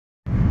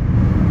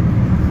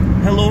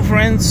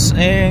friends,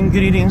 and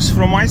greetings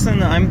from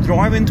Iceland. I'm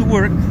driving to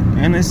work,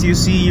 and as you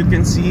see, you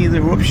can see the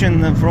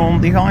eruption from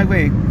the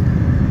highway.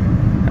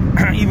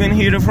 Even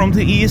here from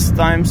the east,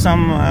 I'm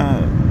some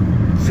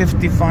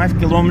 55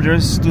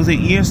 kilometers to the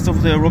east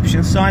of the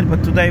eruption site,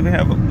 but today we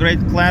have great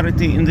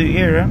clarity in the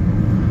air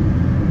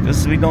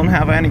because we don't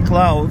have any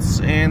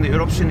clouds, and the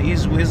eruption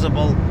is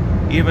visible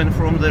even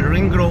from the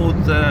ring road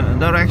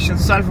direction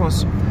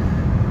southwards.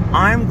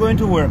 I'm going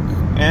to work,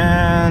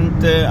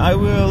 and I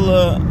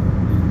will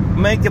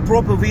make a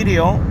proper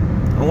video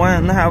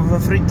when I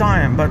have free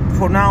time, but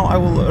for now I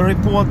will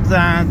report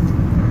that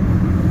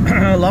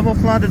lava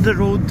flooded the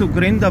road to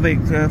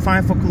Grindavik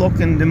 5 o'clock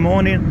in the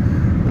morning.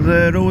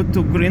 The road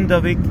to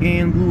Grindavik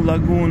in Blue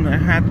Lagoon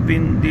had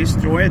been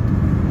destroyed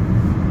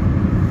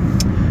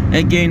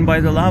again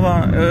by the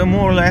lava,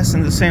 more or less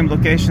in the same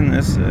location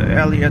as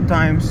earlier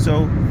times,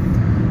 so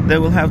they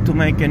will have to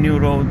make a new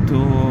road to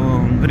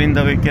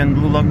Grindavik and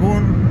Blue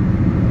Lagoon.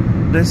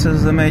 This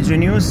is the major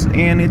news,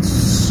 and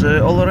it's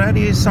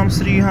already some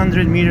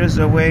 300 meters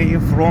away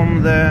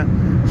from the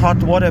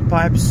hot water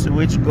pipes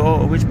which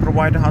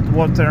provide hot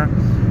water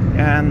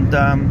and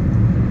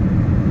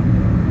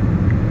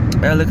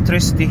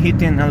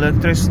heating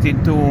electricity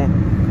to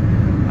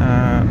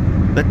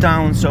the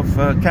towns of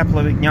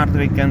Keflavik,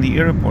 Grindavik and the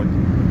airport.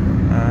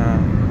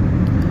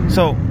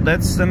 So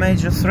that's the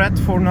major threat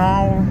for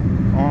now.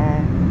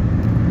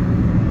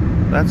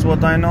 That's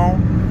what I know.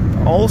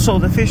 Also,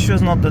 the fissure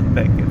is not that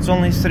big. It's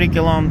only 3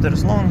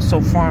 kilometers long.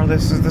 So far,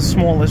 this is the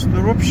smallest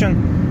eruption,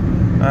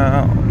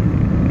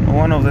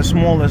 one of the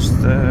smallest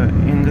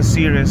in the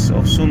series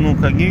of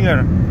Sunuka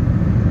Giger,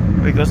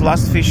 because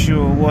last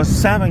fissure was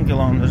 7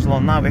 kilometers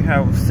long. Now we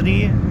have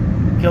 3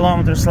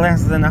 kilometers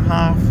less than a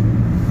half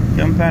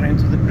comparing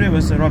to the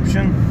previous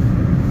eruption.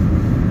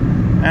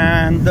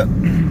 And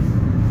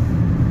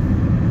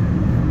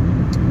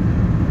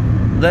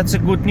that's a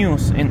good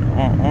news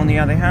on the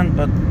other hand,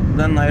 but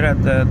then I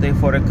read that they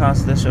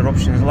forecast this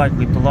eruption is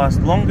likely to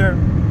last longer.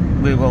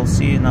 We will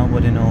see,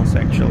 nobody knows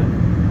actually.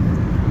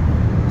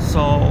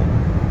 So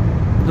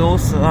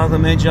those are the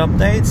major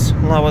updates.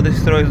 Lava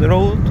destroyed the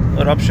road,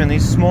 eruption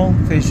is small,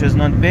 fissure is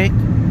not big,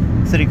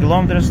 3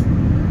 kilometers.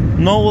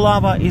 No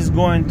lava is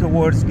going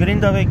towards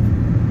Grindavik,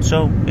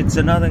 so it's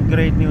another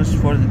great news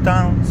for the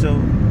town.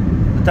 So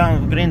the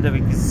town of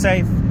Grindavik is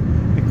safe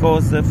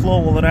because the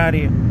flow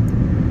already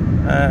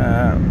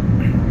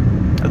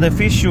the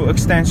fissure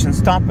extension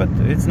stopped.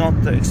 It's not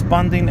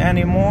expanding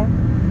anymore,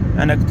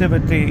 and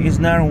activity is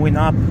narrowing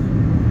up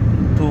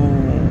to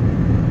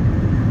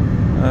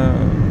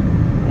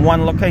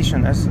one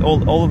location, as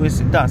always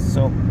it does.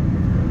 So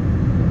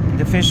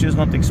the fissure is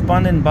not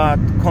expanding but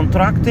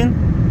contracting,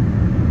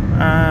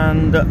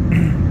 and the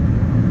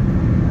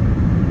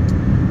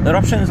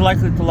eruption is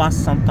likely to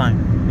last some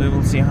time. We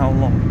will see how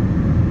long.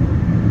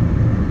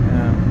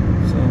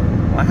 So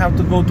I have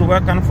to go to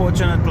work,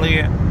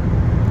 unfortunately.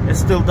 It's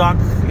still dark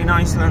in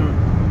Iceland.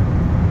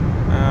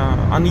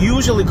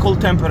 Unusually cold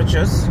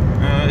temperatures.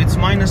 It's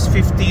minus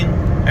 15,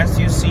 as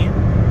you see.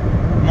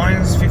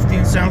 Minus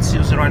 15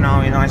 Celsius right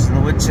now in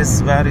Iceland, which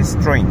is very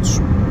strange.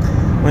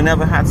 We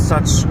never had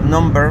such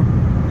number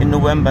in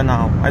November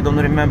now. I don't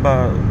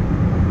remember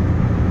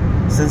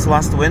since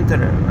last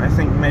winter. I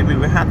think maybe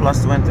we had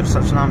last winter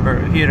such number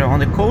here on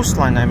the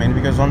coastline, I mean,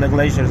 because on the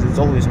glaciers it's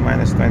always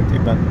minus 20,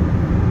 but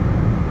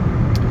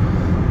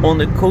on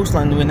the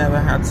coastline we never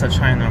had such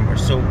high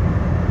numbers. So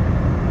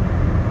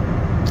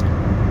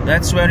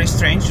that's very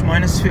strange.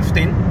 Minus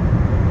 15,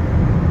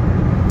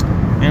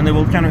 and the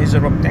volcano is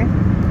erupting.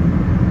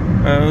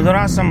 There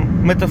are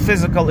some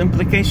metaphysical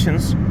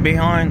implications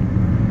behind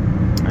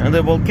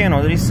the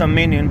volcano. There is some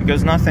meaning,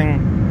 because nothing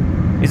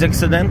is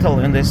accidental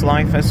in this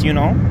life, as you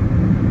know.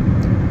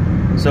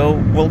 So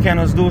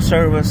volcanoes do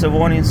serve as a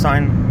warning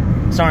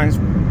signs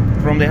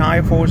from the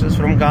higher forces,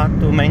 from God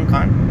to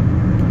mankind.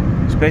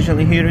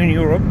 Especially here in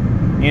Europe,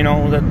 you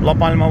know that La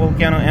Palma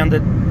volcano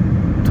ended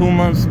 2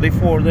 months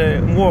before the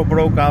war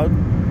broke out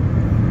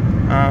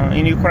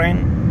in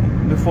Ukraine,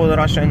 before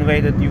Russia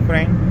invaded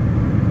Ukraine,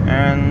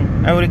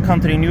 and every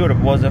country in Europe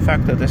was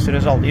affected as a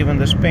result, even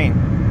the Spain,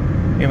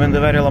 even the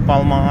very La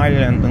Palma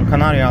Island and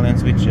Canary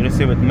Islands, which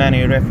received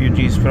many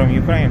refugees from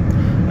Ukraine.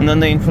 And then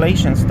the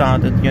inflation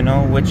started, you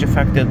know, which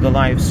affected the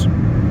lives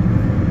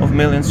of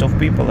millions of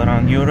people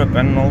around Europe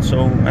and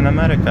also in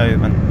America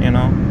even, you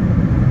know.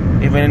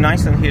 Even in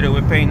Iceland here,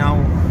 we pay now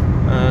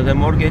the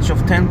mortgage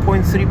of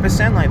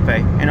 10.3%. I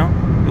pay, you know.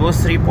 It was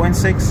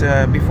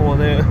 3.6 before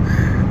the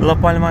La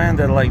Palma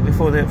ended, like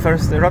before the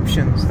first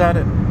eruption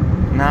started.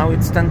 Now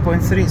it's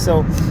 10.3.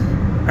 So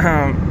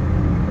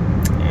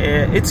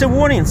it's a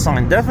warning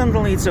sign.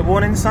 Definitely, it's a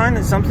warning sign.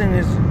 It's something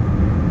is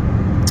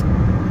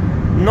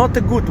not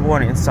a good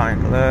warning sign.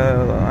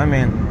 I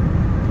mean,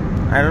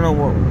 I don't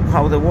know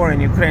how the war in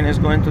Ukraine is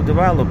going to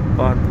develop,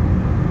 but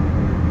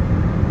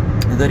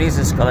there is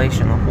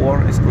escalation of war,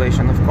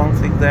 escalation of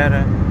conflict there,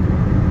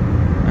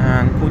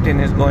 and Putin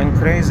is going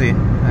crazy,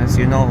 as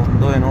you know,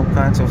 doing all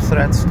kinds of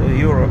threats to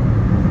Europe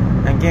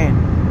again.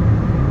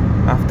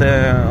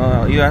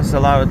 after US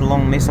allowed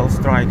long missile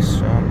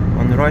strikes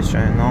on Russia,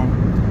 you know,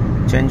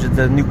 change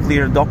the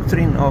nuclear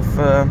doctrine of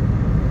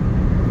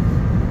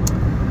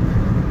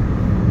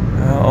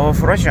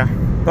Russia.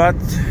 But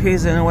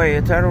he's in a way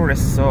a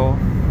terrorist, so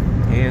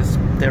he is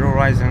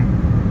terrorizing.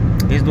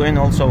 He's doing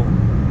also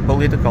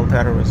political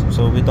terrorism,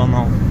 so we don't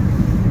know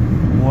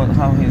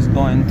how he's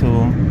going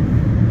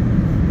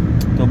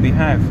to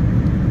behave.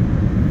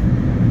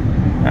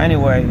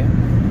 Anyway,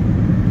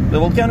 the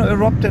volcano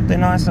erupted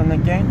in Iceland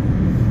again.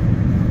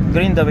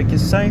 Grindavik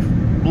is safe.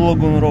 Blue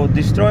Lagoon Road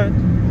destroyed.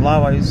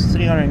 Lava is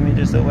 300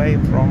 meters away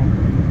from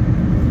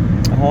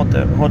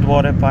hot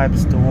water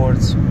pipes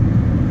towards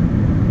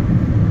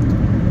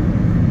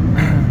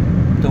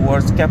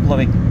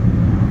Keflavik.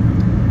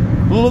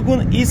 Blue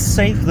Lagoon is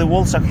safe. The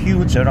walls are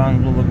huge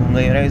around Blue Lagoon.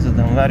 They raised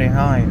them very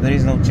high. There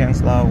is no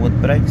chance lava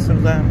would break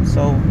through them.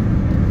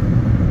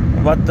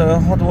 But the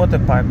hot water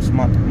pipes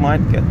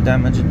might get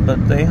damaged.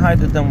 But they hide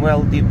them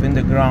well deep in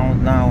the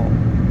ground now.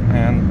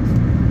 And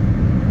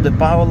the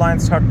power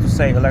lines, hard to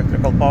say,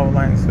 electrical power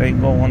lines, they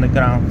go on the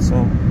ground,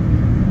 so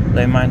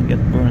they might get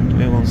burned.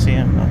 We will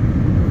see.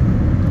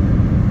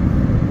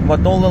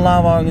 But all the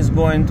lava is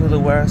going to the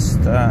west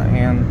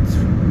and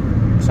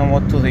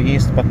somewhat to the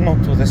east, but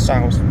not to the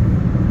south.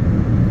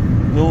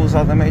 Those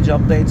are the major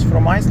updates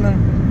from Iceland.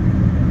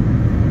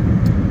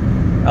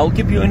 I'll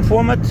keep you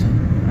informed,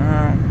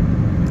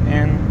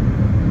 and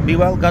be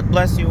well. God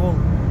bless you all.